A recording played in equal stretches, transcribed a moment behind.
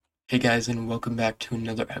Hey guys, and welcome back to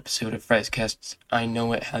another episode of FFRIE5cast. I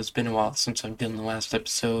know it has been a while since I've done the last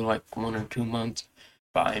episode, like 1 or 2 months,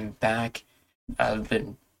 but I'm back. I've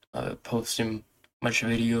been posting much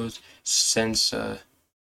videos since the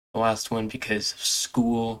last one because of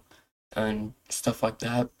school and stuff like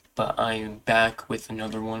that, but I am back with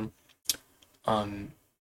another one. Um,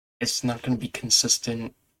 it's not going to be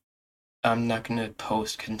consistent. I'm not going to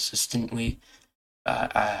post consistently.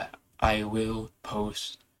 I will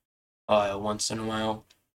post once in a while.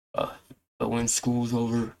 Uh, but when school's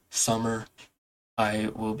over, summer, I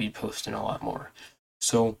will be posting a lot more.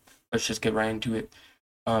 So let's just get right into it.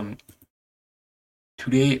 Um,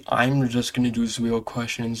 Today I'm just gonna do some real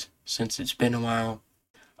questions since it's been a while.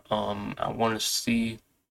 I want to see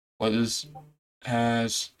what this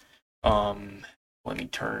has. Um, Let me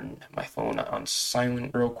turn my phone on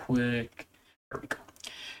silent real quick. There we go.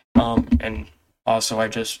 And also I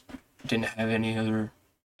just didn't have any other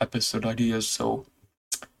episode ideas, so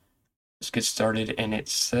let's get started. And it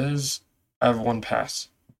says I have one pass,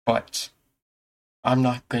 but I'm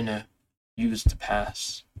not gonna use the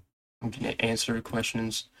pass. I'm gonna answer the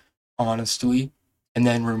questions honestly and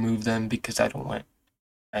then remove them because I'm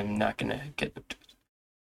not gonna get them.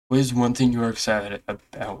 What is one thing you're excited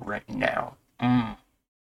about right now?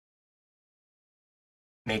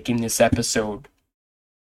 Making this episode.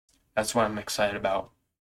 That's what I'm excited about.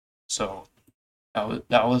 So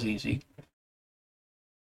that was easy.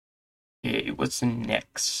 Okay, what's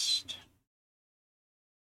next?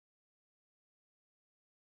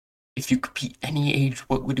 If you could be any age,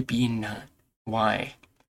 what would it be and why?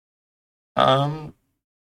 Um,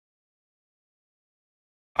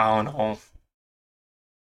 I don't know.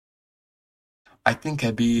 I think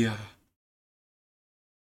I'd be.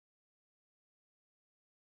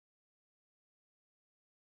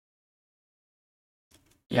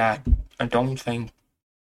 Yeah, I don't think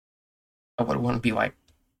I would want to be like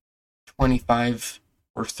 25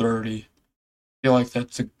 or 30. I feel like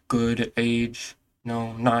that's a good age.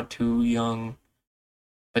 No, not too young,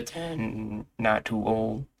 but then not too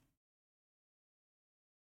old.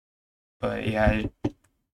 But yeah,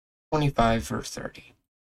 25 or 30.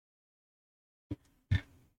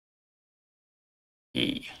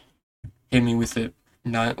 Yeah. Hit me with it.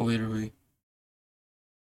 Not literally.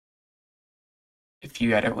 If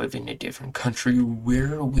you had to live in a different country,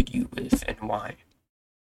 where would you live and why?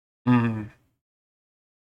 Hmm,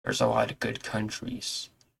 there's a lot of good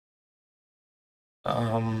countries.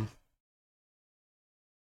 Um,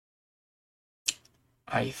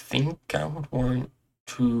 I think I would want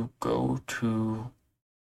to go to.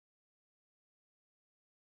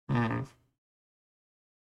 Hmm,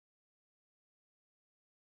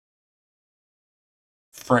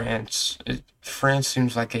 France. France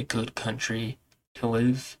seems like a good country to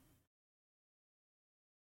live.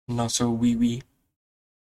 Not so wee wee.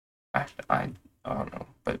 I don't know,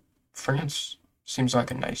 but France seems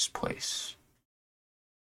like a nice place.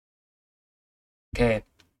 Okay,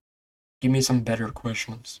 give me some better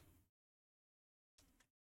questions.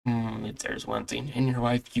 If there's one thing in your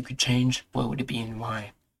life you could change, what would it be and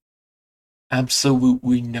why?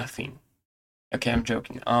 Absolutely nothing. Okay, I'm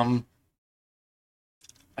joking. I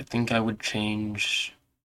think I would change.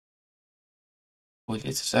 Well,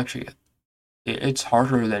 it's actually it's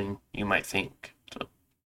harder than you might think. So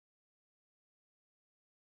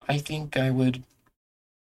I think I would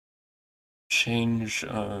change.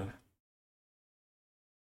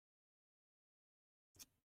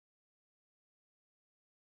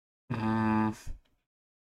 Mm,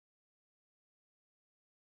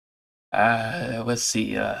 let's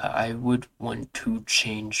see. I would want to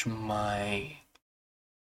change my.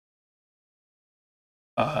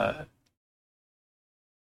 Uh,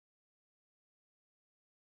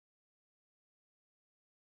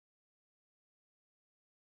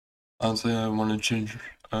 Honestly, I want to change.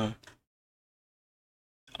 Uh,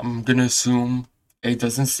 I'm gonna assume it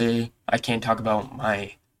doesn't say I can't talk about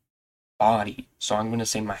my body, so I'm gonna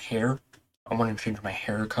say my hair. I want to change my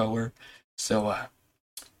hair color, so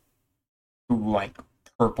to like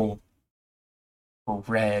purple or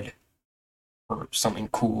red or something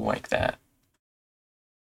cool like that.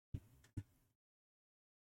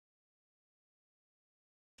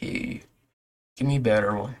 Okay, give me a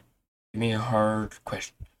better one. Give me a hard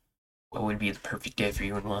question. What would be the perfect day for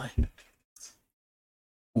you and why?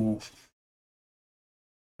 Ooh,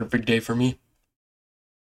 perfect day for me.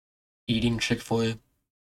 Eating Chick-fil-A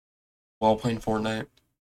while playing Fortnite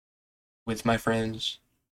with my friends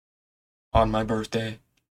on my birthday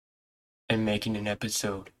and making an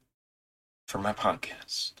episode for my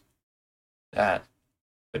podcast. That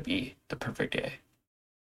would be the perfect day.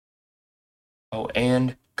 Oh,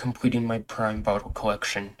 and completing my prime bottle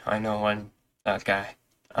collection. I know I'm that guy.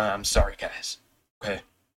 I'm sorry, guys. Okay,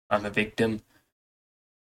 I'm a victim.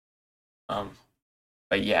 Um,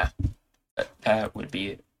 but yeah, that would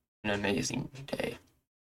be an amazing day.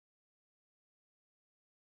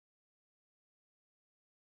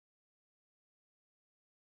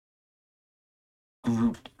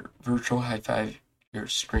 Group virtual high five your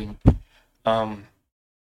screen. Um,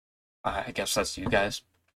 I guess that's you guys.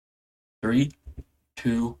 3,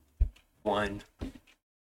 2, 1.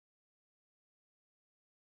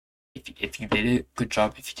 If you did it, good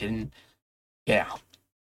job. If you didn't, yeah.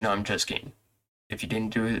 No, I'm just kidding. If you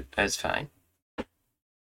didn't do it, that's fine.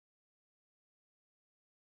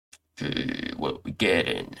 What we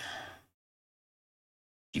getting?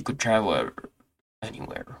 You could travel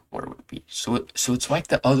anywhere. Where would it be? So it's like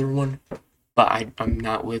the other one, but I'm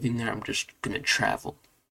not living there. I'm just gonna travel.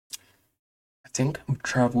 I think I'm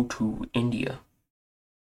travel to India.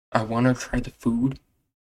 I want to try the food.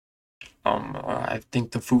 I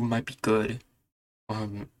think the food might be good.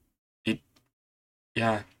 Um, it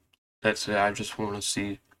yeah. That's it. I just want to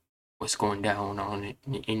see what's going down on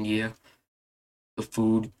in India. The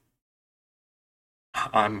food.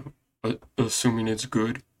 I'm assuming it's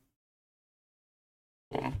good.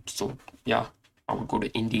 So yeah, I would go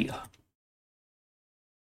to India.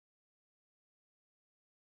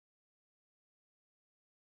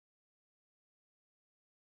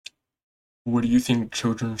 What do you think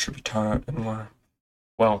children should be taught and why?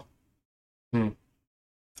 Well, hmm,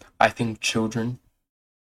 I think children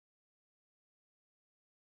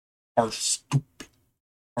are stupid.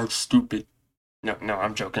 Are stupid. No,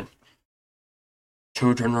 I'm joking.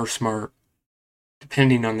 Children are smart,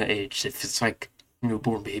 depending on the age. If it's like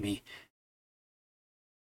newborn baby,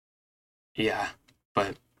 yeah.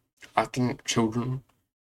 But I think children,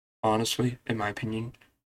 honestly, in my opinion,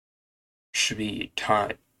 should be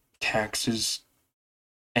taught taxes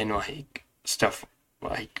and like stuff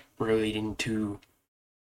like relating to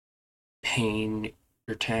paying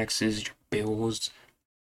your taxes, your bills.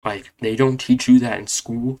 Like they don't teach you that in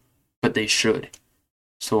school, but they should.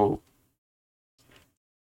 So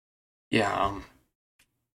yeah,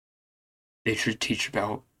 they should teach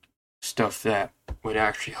about stuff that would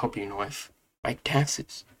actually help you in life, like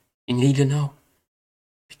taxes. You need to know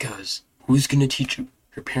because who's gonna teach you?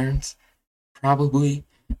 Your parents, probably,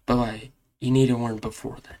 but like you need to learn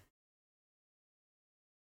before then.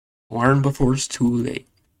 Learn before it's too late.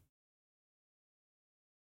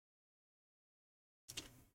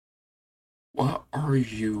 What are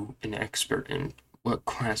you an expert in? What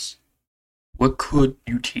class? What could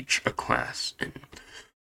you teach a class in?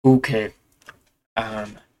 Okay,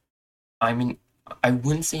 um, I mean, I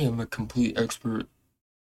wouldn't say I'm a complete expert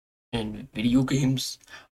in video games.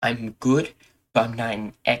 I'm good, but I'm not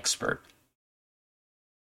an expert.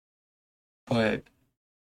 But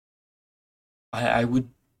I would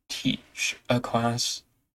teach a class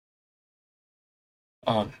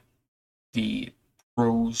on the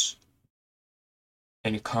pros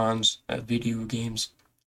and cons of video games.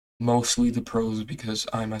 Mostly the pros because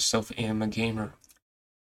I myself am a gamer.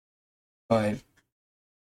 But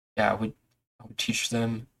yeah, I would teach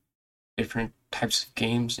them different types of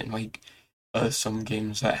games and like some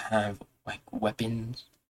games that have like weapons.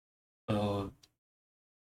 Uh,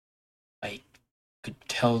 like could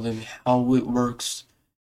tell them how it works.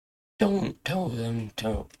 Don't tell them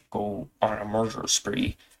to go on a murder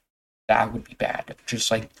spree. That would be bad.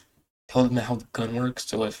 Just like tell them how the gun works.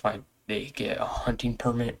 So if they get a hunting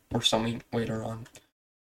permit or something later on,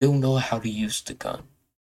 they'll know how to use the gun.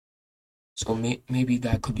 So maybe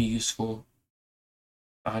that could be useful.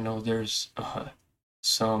 I know there's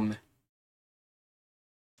some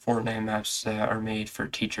Fortnite maps that are made for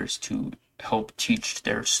teachers to help teach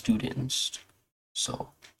their students. So,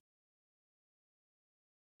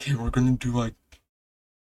 okay, we're gonna do like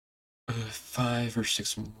 5 or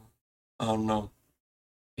 6 more. I don't know.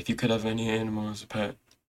 If you could have any animal as a pet,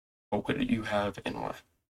 what would you have and why?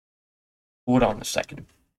 Hold on a second.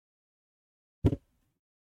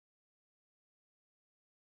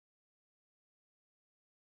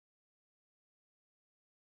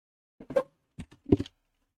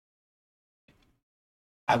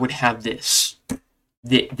 I would have this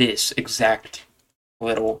exact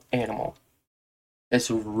little animal. This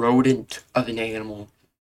rodent of an animal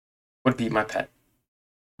would be my pet.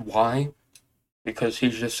 Why? Because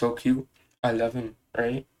he's just so cute. I love him,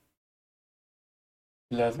 right?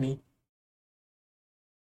 Love me?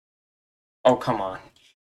 Oh, come on.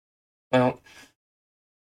 Well,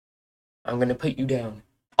 I'm gonna put you down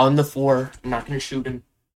on the floor. I'm not gonna shoot him.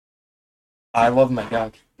 I love my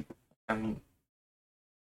dog. I'm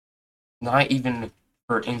not even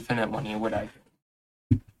for infinite money would I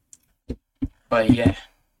do? But yeah,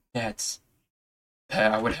 that's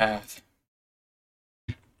that I would have.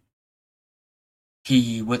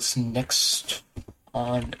 What's next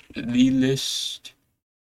on the list?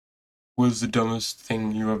 Was the dumbest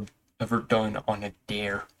thing you have ever done on a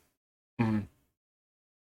dare? I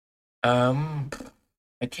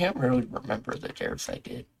can't really remember the dares I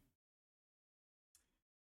did.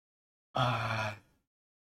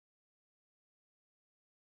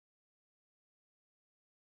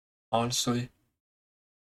 Honestly,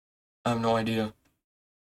 I have no idea.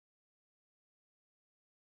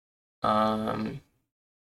 Um,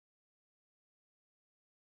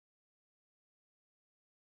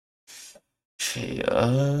 okay,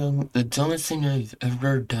 the dumbest thing I've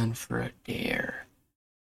ever done for a dare.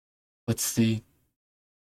 Let's see.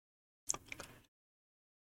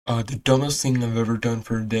 The dumbest thing I've ever done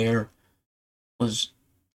for a dare was,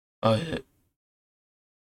 uh,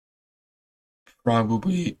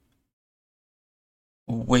 probably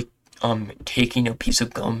with, taking a piece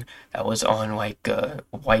of gum that was on, like, a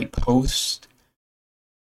white post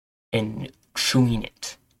and chewing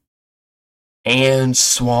it. And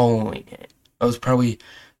swallowing it. That was probably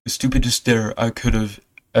the stupidest dare I could have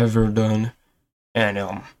ever done. And,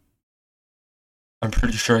 I'm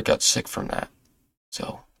pretty sure I got sick from that.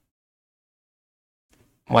 So,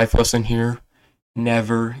 life lesson here,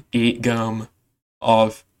 never eat gum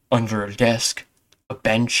off under a desk, a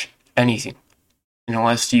bench, anything.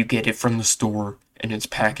 Unless you get it from the store and it's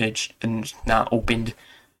packaged and it's not opened.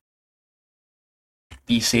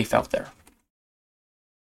 Be safe out there.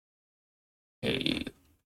 Hey,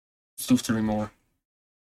 let's do 3 more.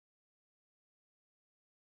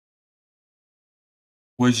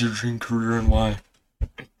 What is your dream career and why?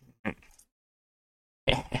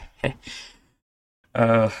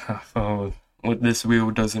 What this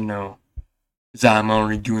wheel doesn't know is I'm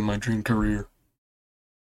already doing my dream career.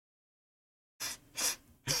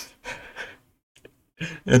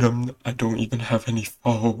 And I don't even have any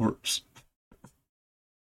followers.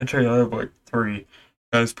 Actually, I have like 3.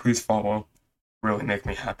 Guys, please follow. Really make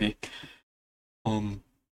me happy.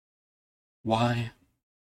 Why?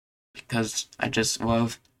 Because I just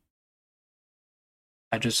love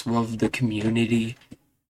the community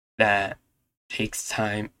that takes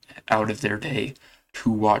time out of their day to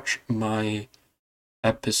watch my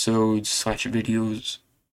episodes / videos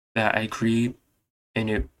that I create, and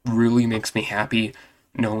it really makes me happy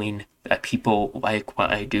knowing that people like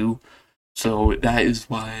what I do. So that is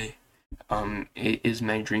why it is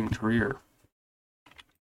my dream career.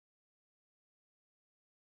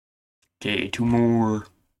 Okay, 2 more.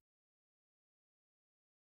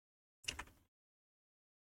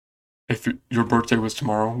 If your birthday was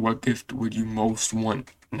tomorrow, what gift would you most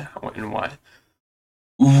want now and why?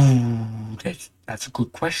 Ooh, that's a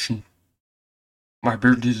good question. My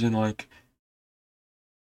birthday's in like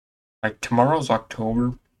tomorrow's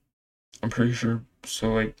October, I'm pretty sure.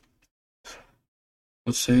 So like,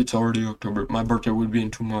 let's say it's already October. My birthday would be in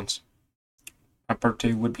 2 months.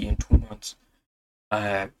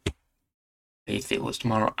 If it was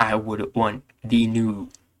tomorrow, I would want to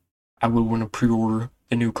pre-order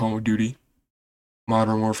the new Call of Duty,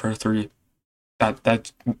 Modern Warfare 3.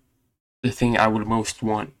 That's the thing I would most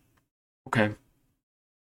want. Okay.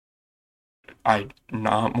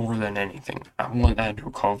 Not more than anything. I want that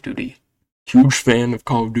new Call of Duty. Huge fan of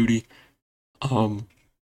Call of Duty. Haven't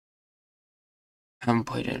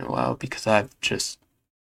played it in a while because I've just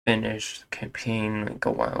finished the campaign like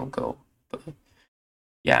a while ago. But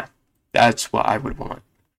yeah, that's what I would want.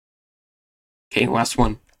 Okay, last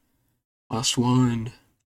one.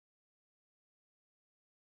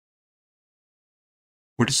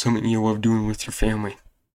 What is something you love doing with your family?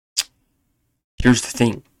 Here's the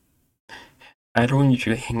thing. I don't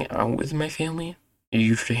usually hang out with my family. I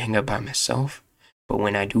usually hang out by myself. But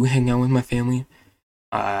when I do hang out with my family,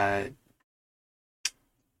 I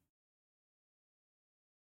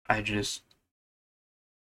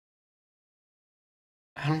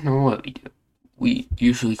don't know what we do. We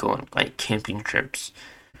usually go on like camping trips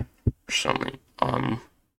or something. But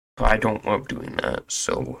I don't love doing that.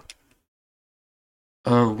 So,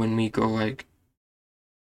 when we go like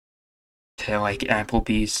to like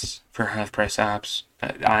Applebee's for half-price apps,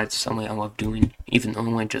 that's something I love doing. Even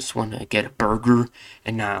though I just want to get a burger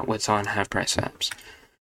and not what's on half-price apps.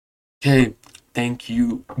 Okay, thank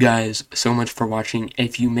you guys so much for watching.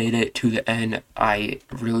 If you made it to the end, I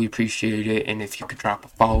really appreciate it. And if you could drop a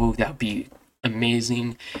follow, that would be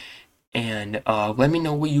amazing. And let me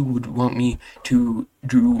know what you would want me to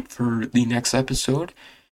do for the next episode,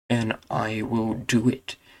 and I will do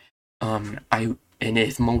it. I And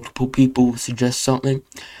if multiple people suggest something,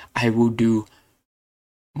 I will do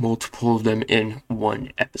multiple of them in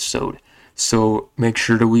one episode. So make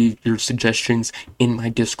sure to leave your suggestions in my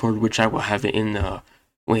Discord, which I will have it in the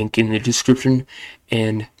link in the description.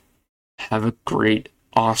 And have a great,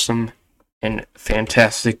 awesome, and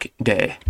fantastic day.